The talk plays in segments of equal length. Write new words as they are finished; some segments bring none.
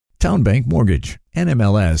Town Bank Mortgage,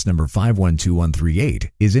 NMLS number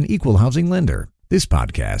 512138, is an equal housing lender. This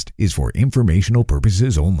podcast is for informational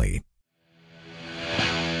purposes only.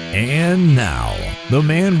 And now, the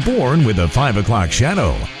man born with a 5 o'clock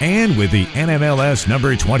shadow and with the NMLS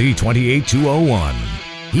number 2028201.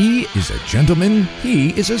 He is a gentleman.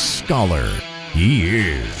 He is a scholar. He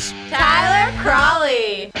is Tyler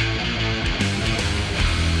Crawley.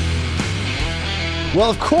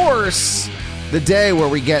 Well, of course, the day where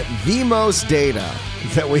we get the most data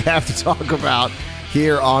that we have to talk about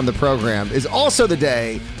here on the program is also the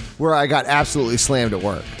day where I got absolutely slammed at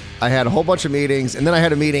work. I had a whole bunch of meetings, and then I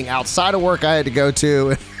had a meeting outside of work I had to go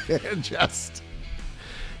to. Just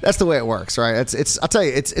that's the way it works, right? I'll tell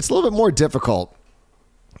you, it's a little bit more difficult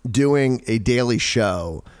doing a daily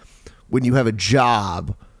show when you have a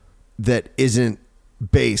job that isn't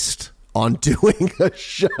based on doing a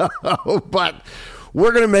show. But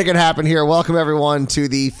we're going to make it happen here. Welcome, everyone, to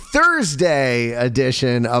the Thursday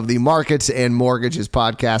edition of the Markets and Mortgages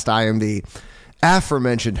podcast. I am the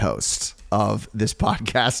aforementioned host of this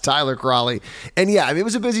podcast, Tyler Crawley. And yeah, I mean, it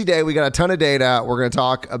was a busy day. We got a ton of data. We're going to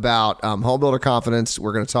talk about homebuilder confidence.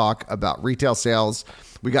 We're going to talk about retail sales.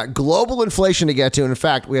 We got global inflation to get to. And in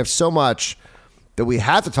fact, we have so much that we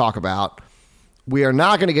have to talk about. We are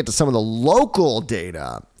not going to get to some of the local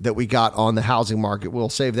data that we got on the housing market. We'll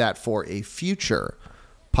save that for a future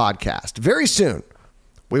podcast. Very soon,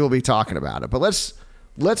 we will be talking about it. But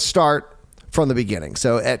let's start from the beginning.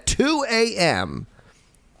 So at 2 a.m.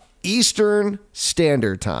 Eastern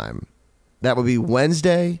Standard Time, that would be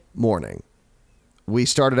Wednesday morning, we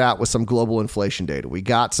started out with some global inflation data. We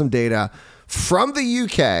got some data from the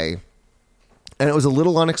UK, and it was a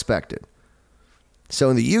little unexpected. So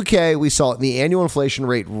in the UK, we saw the annual inflation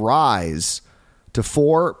rate rise to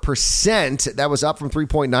 4%. That was up from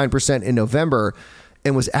 3.9% in November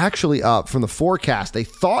and was actually up from the forecast. They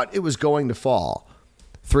thought it was going to fall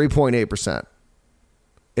 3.8%.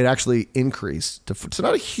 It actually increased. So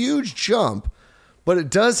not a huge jump, but it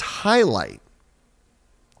does highlight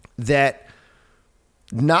that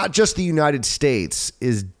not just the United States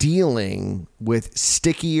is dealing with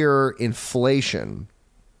stickier inflation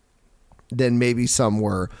than maybe some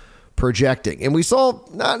were projecting. And we saw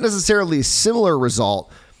not necessarily a similar result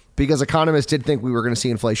because economists did think we were going to see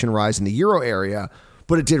inflation rise in the euro area,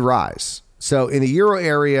 but it did rise. So in the euro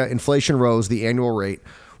area, inflation rose, the annual rate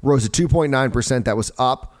rose to 2.9%. That was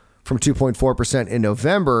up from 2.4% in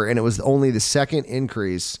November, and it was only the second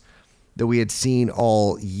increase that we had seen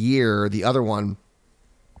all year, the other one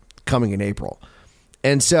coming in April.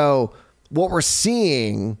 And so what we're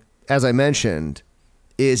seeing, as I mentioned,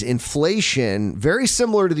 is inflation very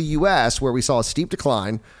similar to the U.S., where we saw a steep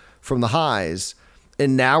decline from the highs,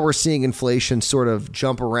 and now we're seeing inflation sort of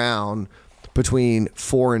jump around between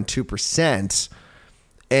 4 and 2%.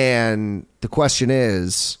 And the question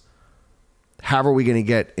is, how are we going to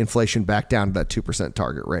get inflation back down to that 2%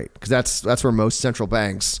 target rate? Because that's where most central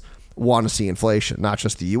banks want to see inflation, not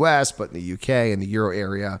just the U.S., but in the U.K. and the euro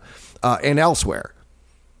area and elsewhere.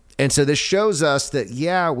 And so this shows us that,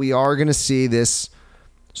 yeah, we are going to see this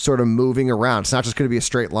sort of moving around. It's not just going to be a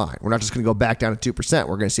straight line. We're not just going to go back down to 2%.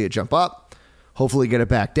 We're going to see it jump up, hopefully get it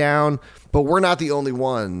back down. But we're not the only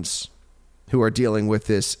ones who are dealing with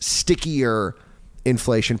this stickier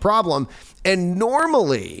inflation problem. And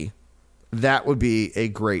normally that would be a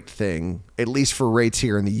great thing, at least for rates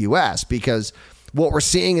here in the U.S., because what we're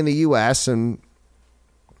seeing in the U.S. and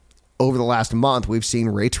over the last month, we've seen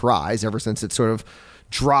rates rise ever since it sort of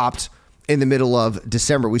dropped in the middle of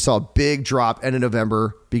December. We saw a big drop end of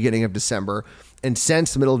November, beginning of December. And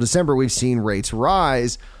since the middle of December, we've seen rates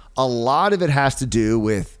rise. A lot of it has to do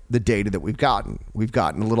with the data that we've gotten. We've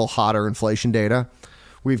gotten a little hotter inflation data.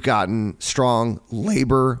 We've gotten strong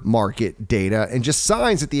labor market data and just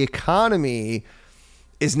signs that the economy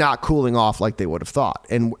is not cooling off like they would have thought.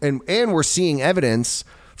 And we're seeing evidence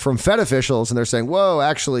from Fed officials, and they're saying, whoa,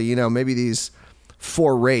 actually, maybe these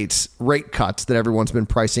 4 rate cuts that everyone's been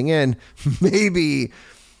pricing in, maybe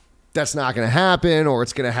that's not going to happen, or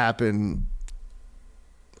it's going to happen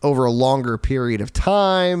over a longer period of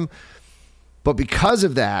time. But because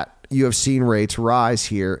of that, you have seen rates rise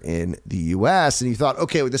here in the U.S. And you thought,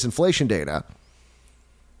 okay, with this inflation data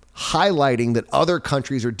highlighting that other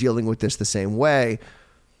countries are dealing with this the same way,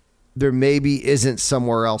 there maybe isn't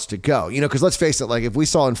somewhere else to go. Because let's face it, like if we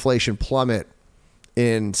saw inflation plummet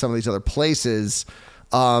in some of these other places,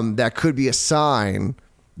 that could be a sign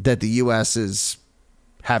that the U.S. is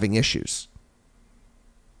having issues.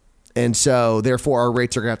 And so therefore our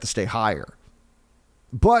rates are going to have to stay higher.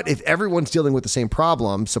 But if everyone's dealing with the same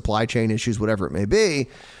problem, supply chain issues, whatever it may be,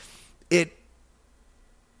 it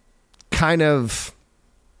kind of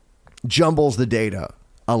jumbles the data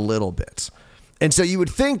a little bit. And so you would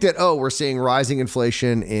think that, we're seeing rising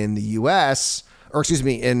inflation in the U.S.,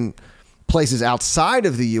 in places outside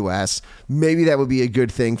of the U.S., maybe that would be a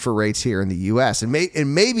good thing for rates here in the U.S. And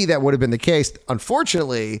maybe that would have been the case.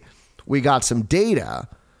 Unfortunately, we got some data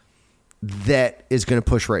that is going to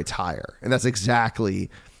push rates higher. And that's exactly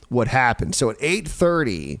what happened. So at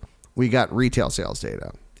 8:30, we got retail sales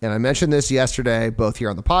data. And I mentioned this yesterday, both here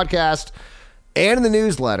on the podcast and in the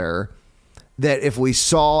newsletter, that if we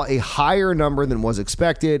saw a higher number than was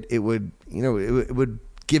expected, it would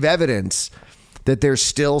give evidence that there's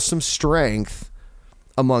still some strength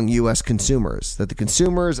among U.S. consumers, that the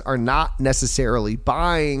consumers are not necessarily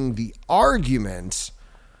buying the argument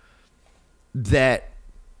that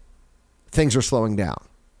things are slowing down.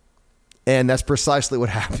 And that's precisely what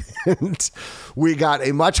happened. We got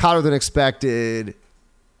a much hotter than expected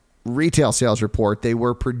retail sales report. They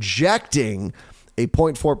were projecting a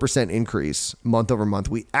 0.4% increase month over month.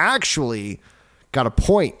 We actually got a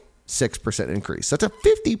 0.6% increase. That's a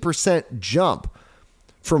 50% jump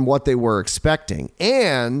from what they were expecting.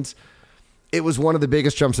 And it was one of the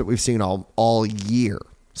biggest jumps that we've seen all year.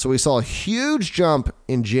 So we saw a huge jump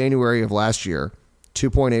in January of last year,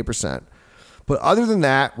 2.8%. But other than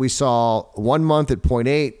that, we saw 1 month at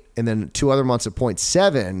 0.8 and then 2 other months at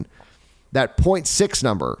 0.7. That 0.6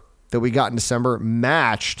 number that we got in December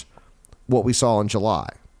matched what we saw in July.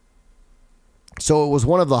 So it was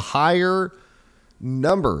one of the higher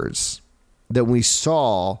numbers that we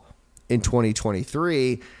saw in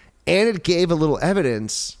 2023, and it gave a little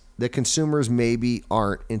evidence that consumers maybe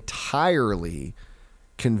aren't entirely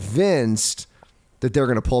convinced that they're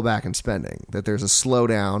going to pull back in spending, that there's a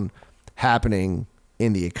slowdown happening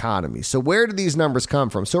in the economy. So where did these numbers come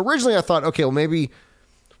from? So originally I thought, okay, well, maybe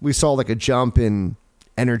we saw like a jump in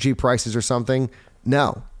energy prices or something.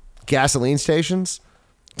 No. Gasoline stations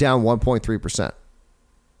down 1.3%.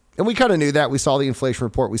 And we kind of knew that. We saw the inflation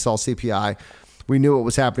report. We saw CPI. We knew what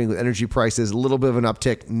was happening with energy prices. A little bit of an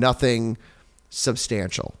uptick, nothing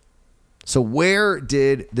substantial. So where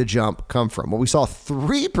did the jump come from? Well, we saw a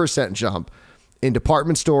 3% jump in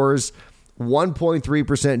department stores,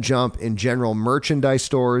 1.3% jump in general merchandise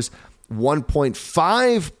stores,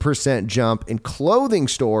 1.5% jump in clothing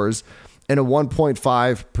stores, and a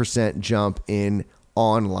 1.5% jump in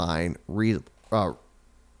online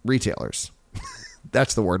retailers.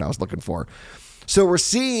 That's the word I was looking for. So we're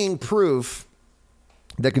seeing proof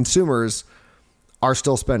that consumers are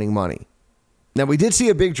still spending money. Now, we did see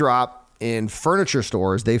a big drop in furniture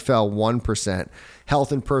stores. They fell 1%.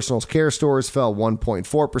 Health and personal care stores fell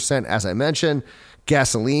 1.4%. As I mentioned,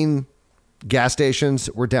 gas stations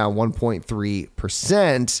were down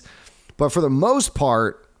 1.3%. But for the most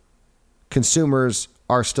part, consumers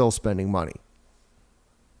are still spending money.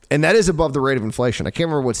 And that is above the rate of inflation. I can't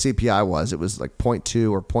remember what CPI was. It was like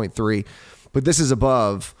 0.2 or 0.3. But this is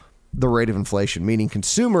above the rate of inflation, meaning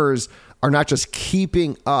consumers are not just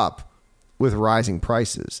keeping up with rising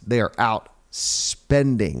prices. They are out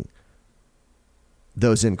spending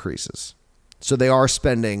those increases. So they are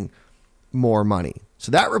spending more money.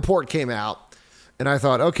 So that report came out, and I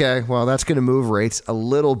thought, okay, well, that's going to move rates a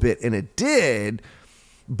little bit. And it did.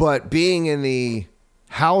 But being in the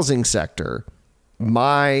housing sector,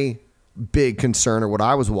 my big concern, or what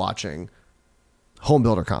I was watching, home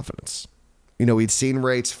builder confidence. We'd seen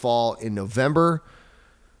rates fall in November.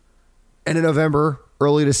 And in November,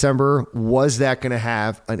 early December, was that going to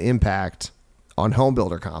have an impact on home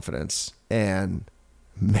builder confidence? And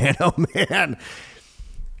man, oh man,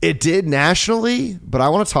 it did nationally. But I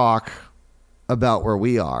want to talk about where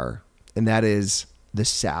we are, and that is the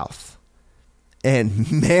South.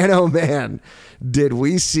 And man, oh man, did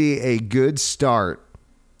we see a good start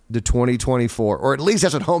to 2024, or at least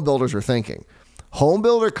that's what home builders are thinking. Home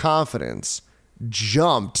builder confidence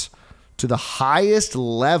jumped to the highest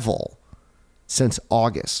level since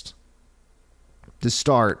August to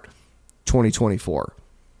start 2024.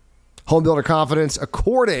 Home builder confidence,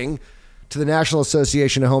 according to the National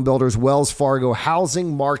Association of Home Builders, Wells Fargo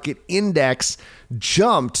Housing Market Index,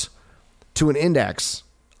 jumped to an index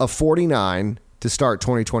of 49 to start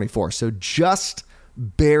 2024. So just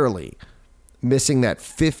barely missing that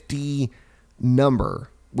 50 number,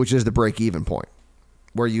 which is the break-even point,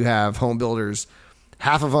 where you have home builders,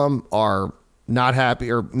 half of them are not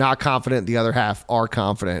happy or not confident, the other half are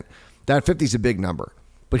confident. That 50 is a big number.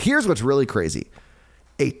 But here's what's really crazy.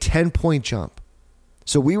 A 10-point jump.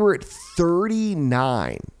 So we were at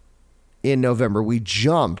 39 in November. We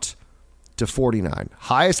jumped to 49.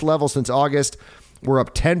 Highest level since August. We're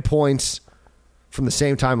up 10 points from the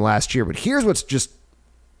same time last year. But here's what's just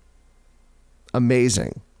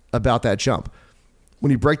amazing about that jump.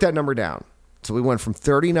 When you break that number down, so we went from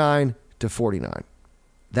 39 to 49.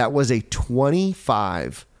 That was a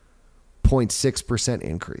 25.6%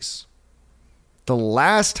 increase. The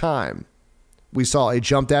last time we saw a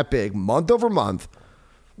jump that big month over month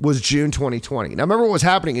was June 2020. Now, remember what was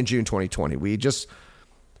happening in June 2020. We had just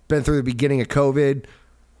been through the beginning of COVID.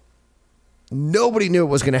 Nobody knew it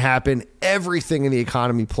was going to happen. Everything in the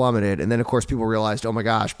economy plummeted. And then, of course, people realized, oh my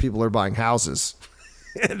gosh, people are buying houses.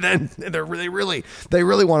 And then they really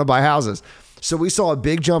want to buy houses. So we saw a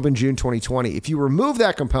big jump in June 2020. If you remove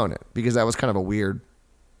that component, because that was kind of a weird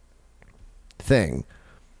thing,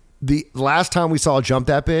 the last time we saw a jump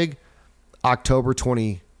that big, October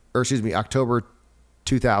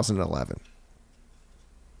 2011.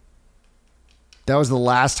 That was the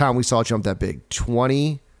last time we saw a jump that big,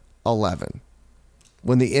 2011.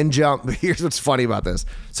 When the in jump, here's what's funny about this.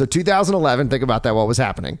 So 2011, think about that, what was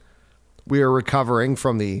happening. We were recovering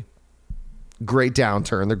from the great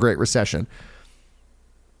downturn, the Great Recession.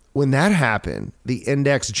 When that happened, the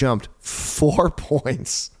index jumped 4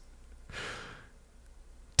 points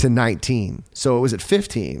to 19. So it was at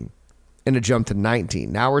 15 and it jumped to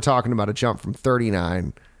 19. Now we're talking about a jump from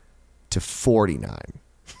 39 to 49.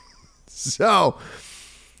 So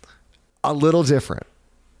a little different,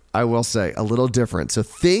 I will say, a little different. So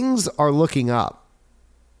things are looking up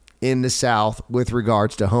in the South with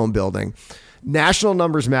regards to home building. National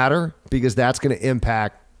numbers matter because that's going to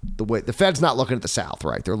impact the way the Fed's not looking at the South,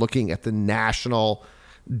 right? They're looking at the national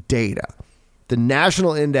data. The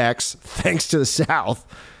national index, thanks to the South,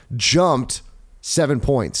 jumped 7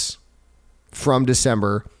 points from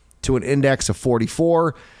December to an index of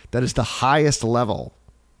 44. That is the highest level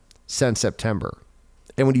since September.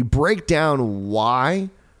 And when you break down why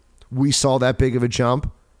we saw that big of a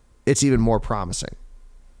jump, it's even more promising.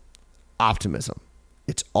 Optimism.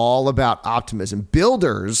 It's all about optimism.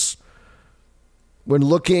 Builders, when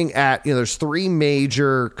looking at, there's three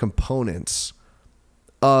major components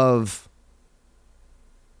of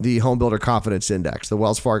the Homebuilder Confidence Index, the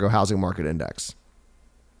Wells Fargo Housing Market Index.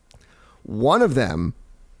 One of them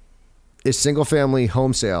is single-family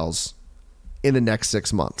home sales in the next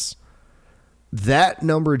 6 months. That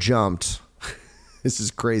number jumped, this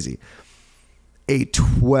is crazy, a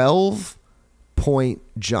 12-point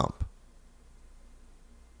jump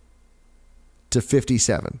to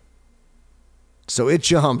 57. So it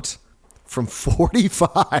jumped from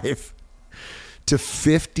 45 to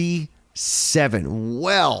 57,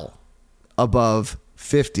 well above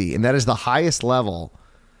 50. And that is the highest level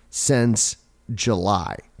since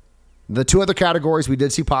July. The two other categories, we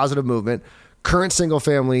did see positive movement. Current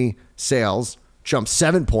single-family sales jumped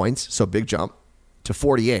 7 points, so big jump, to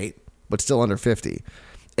 48, but still under 50.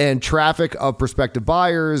 And traffic of prospective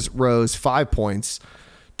buyers rose 5 points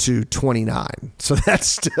to 29. So that's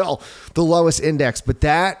still the lowest index. But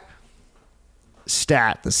that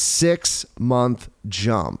stat, the 6-month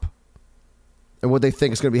jump, and what they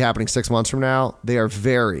think is going to be happening 6 months from now, they are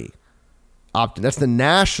very optimistic. That's the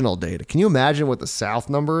national data. Can you imagine what the South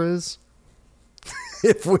number is?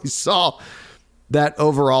 If we saw that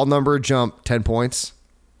overall number jump 10 points,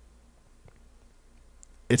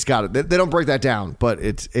 it's got to. They don't break that down, but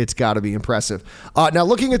it's got to be impressive. Now,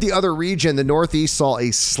 looking at the other region, the Northeast saw a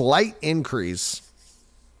slight increase.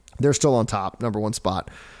 They're still on top, number one spot,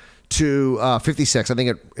 to 56. I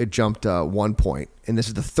think it jumped 1 point. And this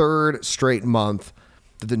is the third straight month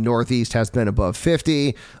that the Northeast has been above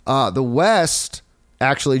 50. The West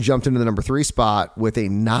actually jumped into the number 3 spot with a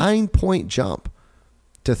 9-point jump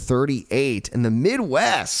to 38. And the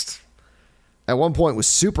Midwest at one point was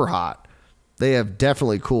super hot. They have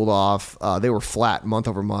definitely cooled off. They were flat month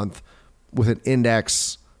over month with an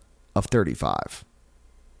index of 35.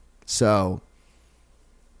 So,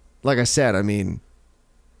 like I said, I mean,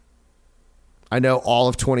 I know all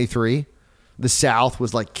of 23, the South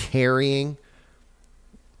was like carrying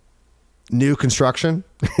new construction.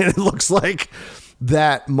 And it looks like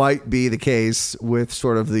that might be the case with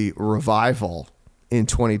sort of the revival in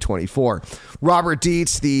 2024. Robert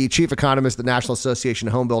Dietz, the chief economist at the National Association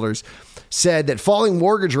of Home Builders, said that falling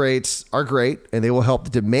mortgage rates are great and they will help the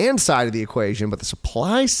demand side of the equation, but the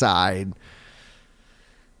supply side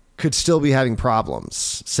could still be having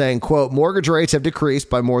problems, saying, quote, mortgage rates have decreased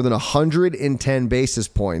by more than 110 basis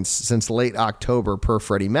points since late October per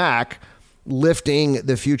Freddie Mac, lifting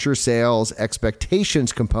the future sales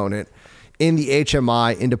expectations component in the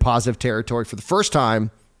HMI into positive territory for the first time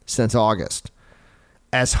since August.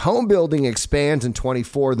 As home building expands in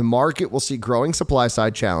 24, the market will see growing supply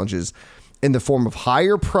side challenges in the form of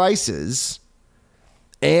higher prices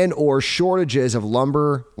and or shortages of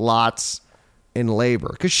lumber, lots, and labor.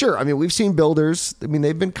 Because sure, I mean, we've seen builders, I mean,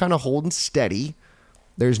 they've been kind of holding steady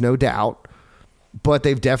There's no doubt. But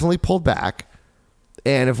they've definitely pulled back.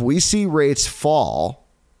 And if we see rates fall,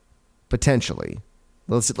 potentially,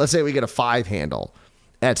 let's say we get a 5 handle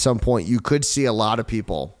at some point, you could see a lot of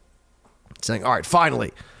people saying, all right,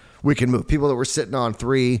 finally, we can move. People that were sitting on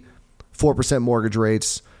 3-4% mortgage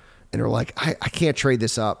rates and are like, I can't trade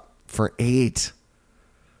this up for 8.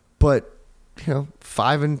 But,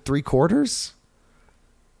 5 3/4,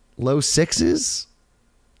 low 6s.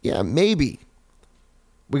 Yeah, maybe.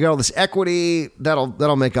 We got all this equity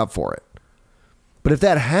that'll make up for it. But if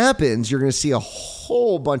that happens, you're going to see a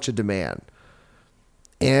whole bunch of demand.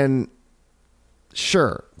 And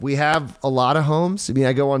sure, we have a lot of homes. I mean,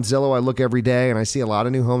 I go on Zillow, I look every day, and I see a lot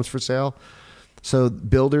of new homes for sale. So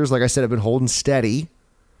builders, like I said, have been holding steady.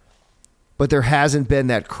 But there hasn't been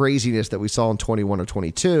that craziness that we saw in 21 or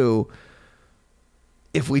 22.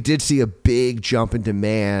 If we did see a big jump in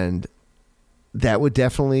demand, that would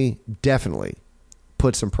definitely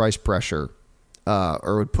put some price pressure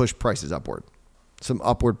or would push prices upward. Some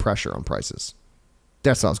upward pressure on prices.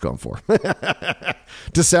 That's what I was going for.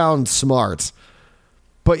 To sound smart.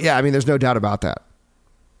 But yeah, I mean, there's no doubt about that.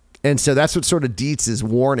 And so that's what sort of Dietz is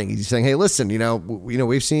warning. He's saying, hey, listen,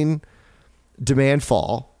 we've seen demand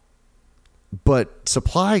fall, but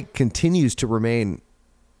supply continues to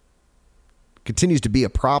be a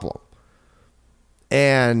problem.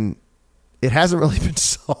 And it hasn't really been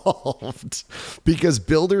solved because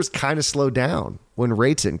builders kind of slowed down when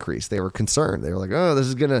rates increased. They were concerned. They were like, oh, this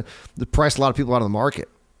is going to price a lot of people out of the market.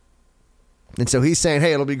 And so he's saying,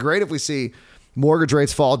 hey, it'll be great if we see mortgage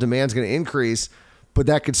rates fall, demand's going to increase, but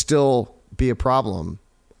that could still be a problem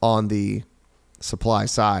on the supply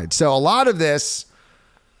side. So a lot of this,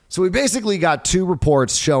 so we basically got 2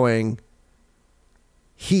 reports showing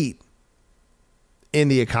heat in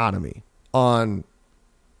the economy on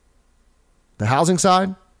the housing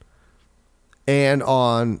side and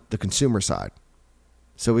on the consumer side.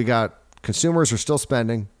 So we got consumers are still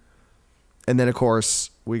spending. And then, of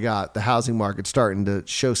course, we got the housing market starting to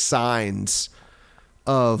show signs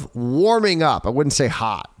of warming up. I wouldn't say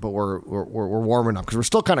hot, but we're warming up because we're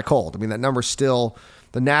still kind of cold. I mean, that number's still,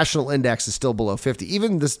 the national index is still below 50.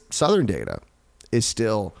 Even this southern data is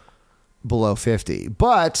still below 50.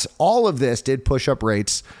 But all of this did push up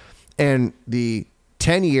rates, and the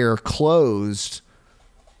 10-year closed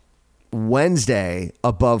Wednesday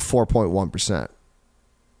above 4.1%.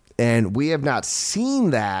 And we have not seen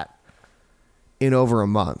that in over a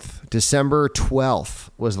month. December 12th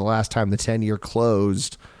was the last time the 10-year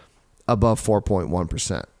closed above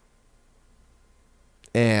 4.1%.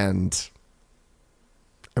 And,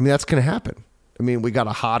 I mean, that's going to happen. I mean, we got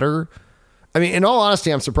a hotter... I mean, in all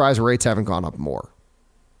honesty, I'm surprised rates haven't gone up more.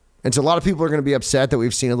 And so a lot of people are going to be upset that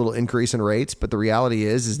we've seen a little increase in rates, but the reality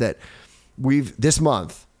is that this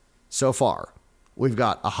month, so far, we've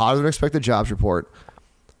got a hotter than expected jobs report,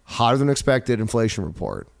 hotter than expected inflation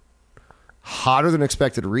report, hotter than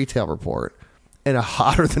expected retail report, and a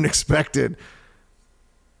hotter than expected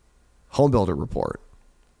Homebuilder report.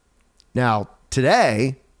 Now,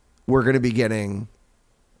 today, we're going to be getting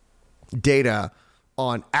data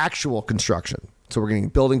on actual construction. So we're getting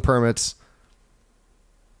building permits,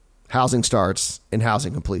 housing starts, and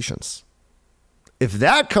housing completions. If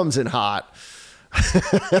that comes in hot,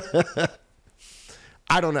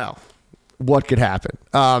 I don't know what could happen.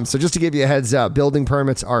 So just to give you a heads up, building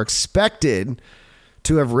permits are expected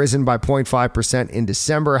to have risen by 0.5% in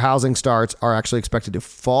December. Housing starts are actually expected to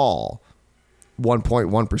fall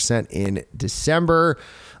 1.1% in December.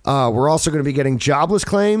 We're also going to be getting jobless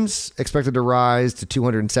claims expected to rise to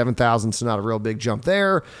 207,000. So not a real big jump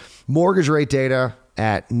there. Mortgage rate data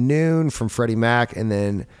at noon from Freddie Mac, and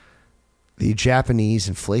then the Japanese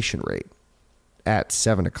inflation rate at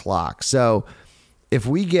 7 o'clock. So if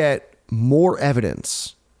we get more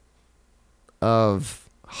evidence of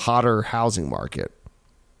hotter housing market,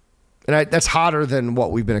 and that's hotter than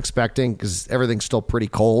what we've been expecting because everything's still pretty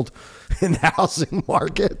cold in the housing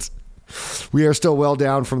market. We are still well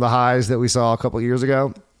down from the highs that we saw a couple of years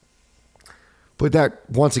ago. But that,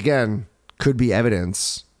 once again, could be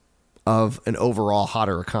evidence of an overall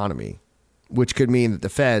hotter economy, which could mean that the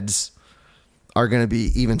Feds are going to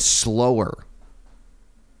be even slower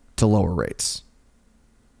to lower rates.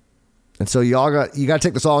 And so you got to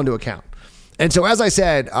take this all into account. And so, as I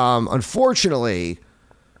said, unfortunately,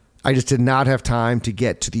 I just did not have time to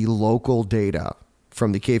get to the local data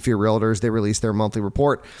from the Cape Fear Realtors. They released their monthly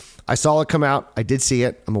report. I saw it come out. I did see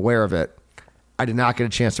it. I'm aware of it. I did not get a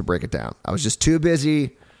chance to break it down. I was just too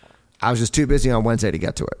busy. On Wednesday to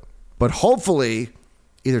get to it. But hopefully,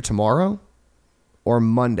 either tomorrow or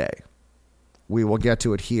Monday, we will get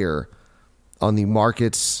to it here on the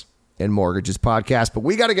Markets and Mortgages podcast. But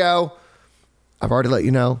we got to go. I've already let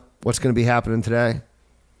you know what's going to be happening today.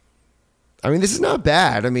 I mean, this is not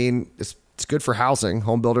bad. I mean, it's good for housing.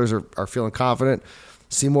 Home builders are feeling confident.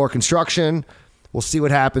 See more construction. We'll see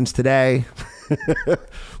what happens today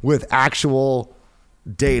with actual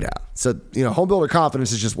data. So, home builder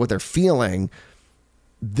confidence is just what they're feeling.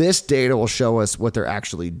 This data will show us what they're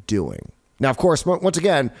actually doing. Now, of course, once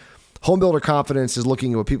again, home builder confidence is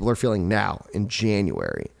looking at what people are feeling now in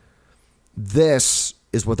January. This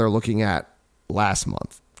is what they're looking at last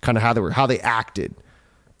month, kind of how they acted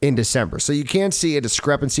in December. So you can see a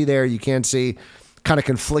discrepancy there. You can see kind of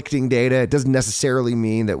conflicting data. It doesn't necessarily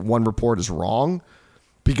mean that one report is wrong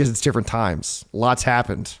because it's different times. Lots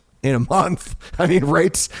happened in a month. I mean,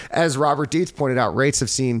 rates, as Robert Dietz pointed out, rates have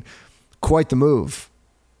seen quite the move.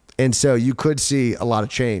 And so you could see a lot of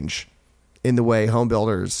change in the way home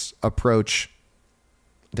builders approach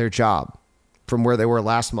their job from where they were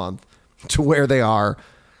last month to where they are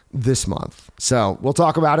this month. So we'll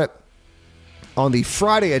talk about it on the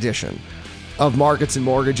Friday edition of Markets and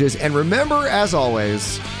Mortgages. And remember, as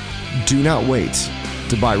always, do not wait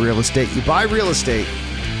to buy real estate. You buy real estate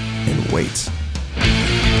and wait.